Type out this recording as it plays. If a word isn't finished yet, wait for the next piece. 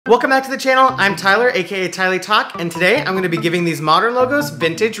Welcome back to the channel. I'm Tyler, aka tylietok, and today I'm going to be giving these modern logos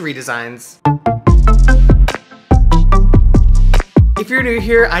vintage redesigns. If you're new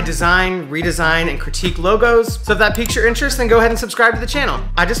here, I design, redesign, and critique logos. So if that piques your interest, then go ahead and subscribe to the channel.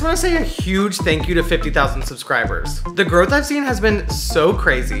 I just want to say a huge thank you to 50,000 subscribers. The growth I've seen has been so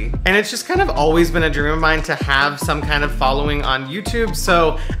crazy, and it's just kind of always been a dream of mine to have some kind of following on YouTube.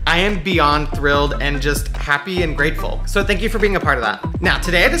 So I am beyond thrilled and just happy and grateful. So thank you for being a part of that. Now,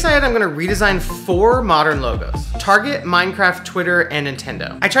 today I decided I'm going to redesign 4 modern logos: Target, Minecraft, Twitter, and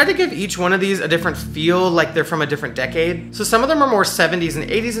Nintendo. I tried to give each one of these a different feel, like they're from a different decade. So some of them are more 70s and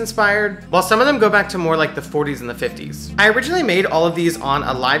 80s inspired, while some of them go back to more like the 40s and the 50s. I originally made all of these on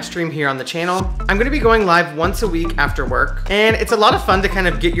a live stream here on the channel. I'm going to be going live once a week after work, and it's a lot of fun to kind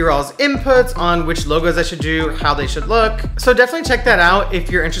of get your all's inputs on which logos I should do, how they should look. So definitely check that out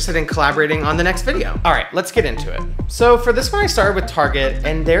if you're interested in collaborating on the next video. All right, let's get into it. So for this one, I started with Target,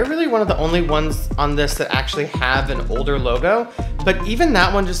 and they're really one of the only ones on this that actually have an older logo, but even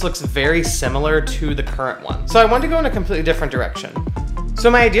that one just looks very similar to the current one. So I wanted to go in a completely different direction. So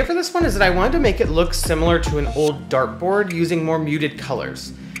my idea for this one is that I wanted to make it look similar to an old dartboard using more muted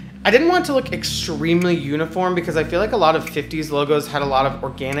colors. I didn't want it to look extremely uniform because I feel like a lot of 50s logos had a lot of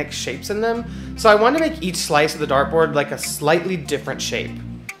organic shapes in them. So I wanted to make each slice of the dartboard like a slightly different shape.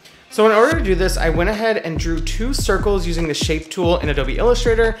 So in order to do this, I went ahead and drew 2 circles using the shape tool in Adobe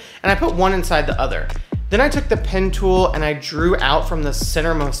Illustrator, and I put one inside the other. Then I took the pen tool and I drew out from the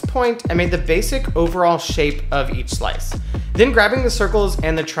centermost point and made the basic overall shape of each slice. Then grabbing the circles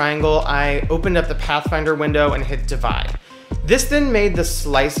and the triangle, I opened up the Pathfinder window and hit divide. This then made the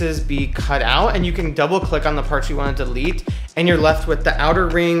slices be cut out, and you can double click on the parts you want to delete, and you're left with the outer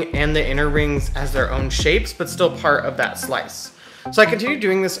ring and the inner rings as their own shapes, but still part of that slice. So I continued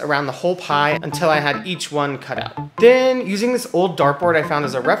doing this around the whole pie until I had each one cut out. Then, using this old dartboard I found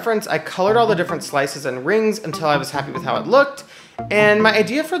as a reference, I colored all the different slices and rings until I was happy with how it looked. And my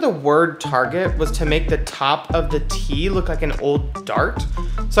idea for the word Target was to make the top of the T look like an old dart.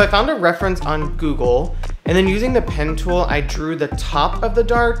 So I found a reference on Google, and then using the pen tool, I drew the top of the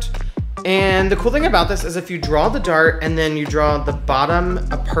dart. And the cool thing about this is if you draw the dart and then you draw the bottom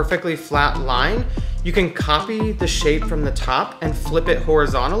a perfectly flat line, you can copy the shape from the top and flip it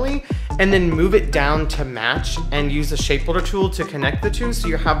horizontally and then move it down to match and use the shape builder tool to connect the two so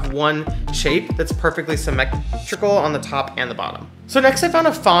you have one shape that's perfectly symmetrical on the top and the bottom. So next I found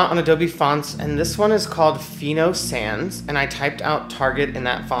a font on Adobe Fonts, and this one is called Pheno Sans, and I typed out Target in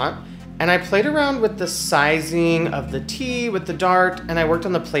that font. And I played around with the sizing of the T with the dart, and I worked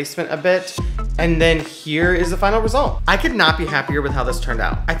on the placement a bit. And then here is the final result. I could not be happier with how this turned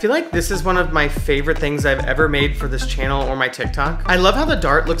out. I feel like this is one of my favorite things I've ever made for this channel or my TikTok. I love how the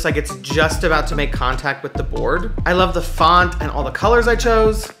dart looks like it's just about to make contact with the board. I love the font and all the colors I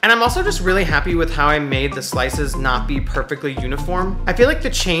chose. And I'm also just really happy with how I made the slices not be perfectly uniform. I feel like the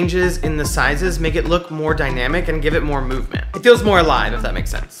changes in the sizes make it look more dynamic and give it more movement. It feels more alive, if that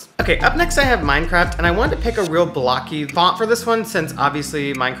makes sense. Okay, up next I have Minecraft, and I wanted to pick a real blocky font for this one since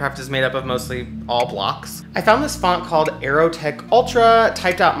obviously Minecraft is made up of mostly all blocks. I found this font called Aerotech Ultra,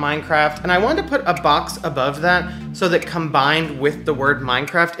 typed out Minecraft, and I wanted to put a box above that so that combined with the word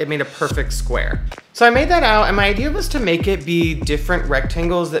Minecraft, it made a perfect square. So I made that out, and my idea was to make it be different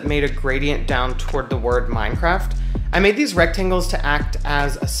rectangles that made a gradient down toward the word Minecraft. I made these rectangles to act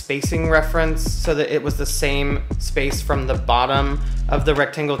as a spacing reference so that it was the same space from the bottom of the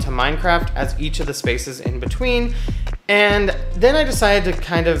rectangle to Minecraft as each of the spaces in between. And then I decided to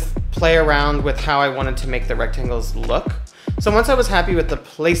kind of play around with how I wanted to make the rectangles look. So once I was happy with the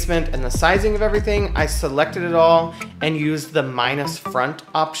placement and the sizing of everything, I selected it all and used the minus front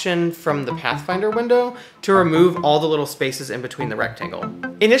option from the Pathfinder window to remove all the little spaces in between the rectangle.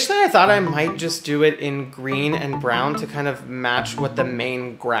 Initially, I thought I might just do it in green and brown to kind of match what the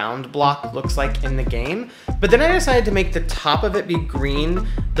main ground block looks like in the game. But then I decided to make the top of it be green,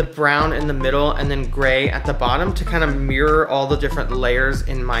 the brown in the middle, and then gray at the bottom to kind of mirror all the different layers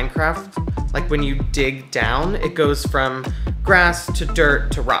in Minecraft. Like when you dig down, it goes from grass to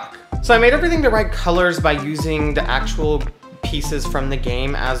dirt to rock. So I made everything the right colors by using the actual pieces from the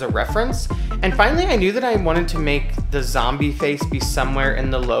game as a reference. And finally, I knew that I wanted to make the zombie face be somewhere in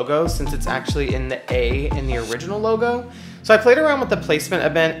the logo since it's actually in the A in the original logo. So I played around with the placement a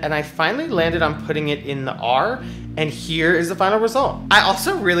bit, and I finally landed on putting it in the R, and here is the final result. I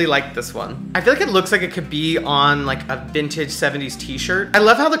also really like this one. I feel like it looks like it could be on like a vintage 70s t-shirt. I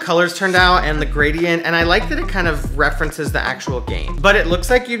love how the colors turned out and the gradient, and I like that it kind of references the actual game. But it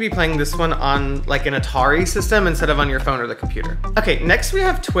looks like you'd be playing this one on like an Atari system instead of on your phone or the computer. Okay, next we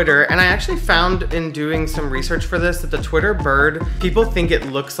have Twitter, and I actually found in doing some research for this noticed that the Twitter bird, people think it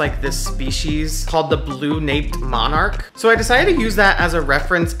looks like this species called the blue-naped monarch. So I decided to use that as a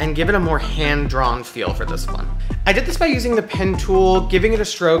reference and give it a more hand-drawn feel for this one. I did this by using the pen tool, giving it a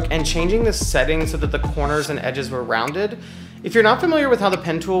stroke, and changing the setting so that the corners and edges were rounded. If you're not familiar with how the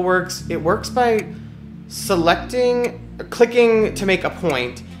pen tool works, it works by clicking to make a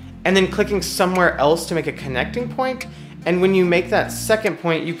point, and then clicking somewhere else to make a connecting point. And when you make that second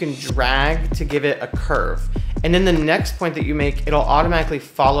point, you can drag to give it a curve. And then the next point that you make, it'll automatically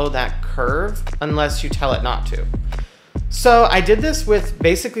follow that curve unless you tell it not to. So I did this with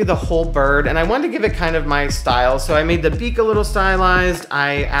basically the whole bird, and I wanted to give it kind of my style. So I made the beak a little stylized.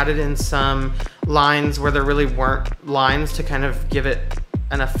 I added in some lines where there really weren't lines to kind of give it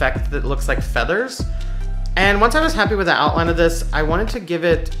an effect that looks like feathers. And once I was happy with the outline of this, I wanted to give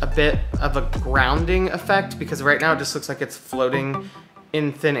it a bit of a grounding effect, because right now it just looks like it's floating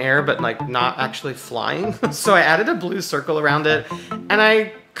in thin air, but like not actually flying. So I added a blue circle around it, and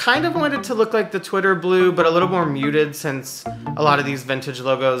I kind of wanted it to look like the Twitter blue, but a little more muted, since a lot of these vintage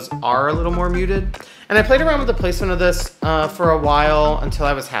logos are a little more muted. And I played around with the placement of this for a while until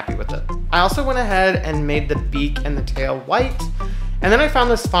I was happy with it. I also went ahead and made the beak and the tail white. And then I found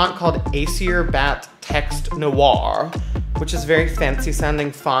this font called Acier Bat Text Noir, which is very fancy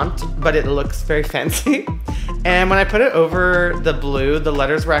sounding font, but it looks very fancy. And when I put it over the blue, the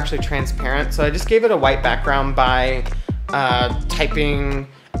letters were actually transparent. So I just gave it a white background by typing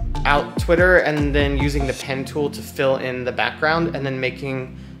out Twitter and then using the pen tool to fill in the background, and then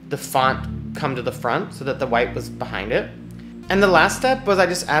making the font come to the front so that the white was behind it. And the last step was I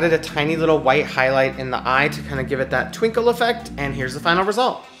just added a tiny little white highlight in the eye to kind of give it that twinkle effect, and here's the final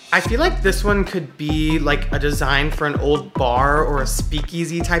result. I feel like this one could be like a design for an old bar or a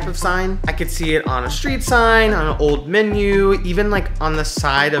speakeasy type of sign. I could see it on a street sign, on an old menu, even like on the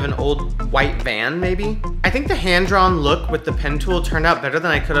side of an old white van maybe. I think the hand-drawn look with the pen tool turned out better than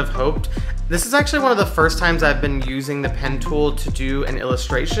I could have hoped. This is actually one of the first times I've been using the pen tool to do an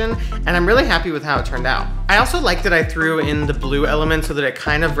illustration, and I'm really happy with how it turned out. I also like that I threw in the blue element so that it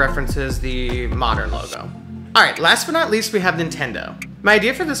kind of references the modern logo. All right, last but not least, we have Nintendo. My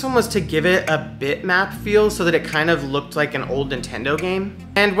idea for this one was to give it a bitmap feel so that it kind of looked like an old Nintendo game.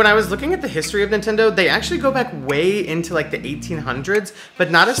 And when I was looking at the history of Nintendo, they actually go back way into like the 1800s,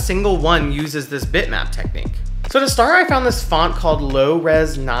 but not a single one uses this bitmap technique. So to start, I found this font called Low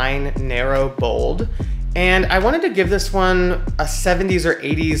Res 9 Narrow Bold. And I wanted to give this one a 70s or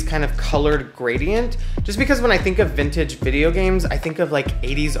 80s kind of colored gradient, just because when I think of vintage video games, I think of like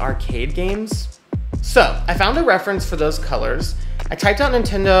 80s arcade games. So I found a reference for those colors. I typed out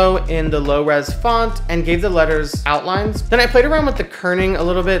Nintendo in the low res font and gave the letters outlines. Then I played around with the kerning a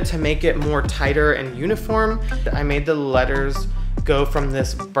little bit to make it more tighter and uniform. I made the letters go from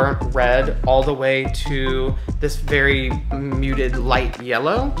this burnt red all the way to this very muted light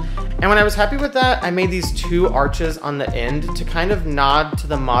yellow. And when I was happy with that, I made these two arches on the end to kind of nod to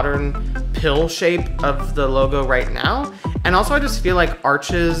the modern pill shape of the logo right now. And also I just feel like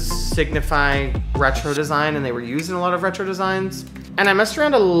arches signify retro design, and they were used in a lot of retro designs. And I messed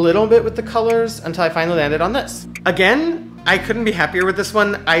around a little bit with the colors until I finally landed on this. Again, I couldn't be happier with this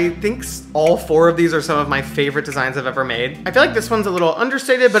one. I think all four of these are some of my favorite designs I've ever made. I feel like this one's a little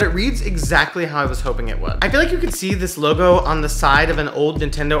understated, but it reads exactly how I was hoping it would. I feel like you could see this logo on the side of an old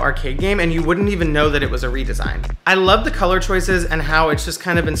Nintendo arcade game and you wouldn't even know that it was a redesign. I love the color choices and how it's just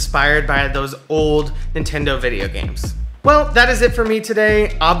kind of inspired by those old Nintendo video games. Well, that is it for me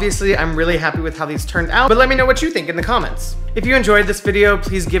today. Obviously, I'm really happy with how these turned out, but let me know what you think in the comments. If you enjoyed this video,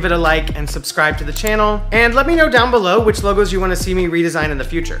 please give it a like and subscribe to the channel. And let me know down below which logos you want to see me redesign in the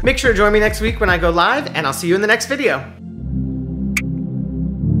future. Make sure to join me next week when I go live, and I'll see you in the next video.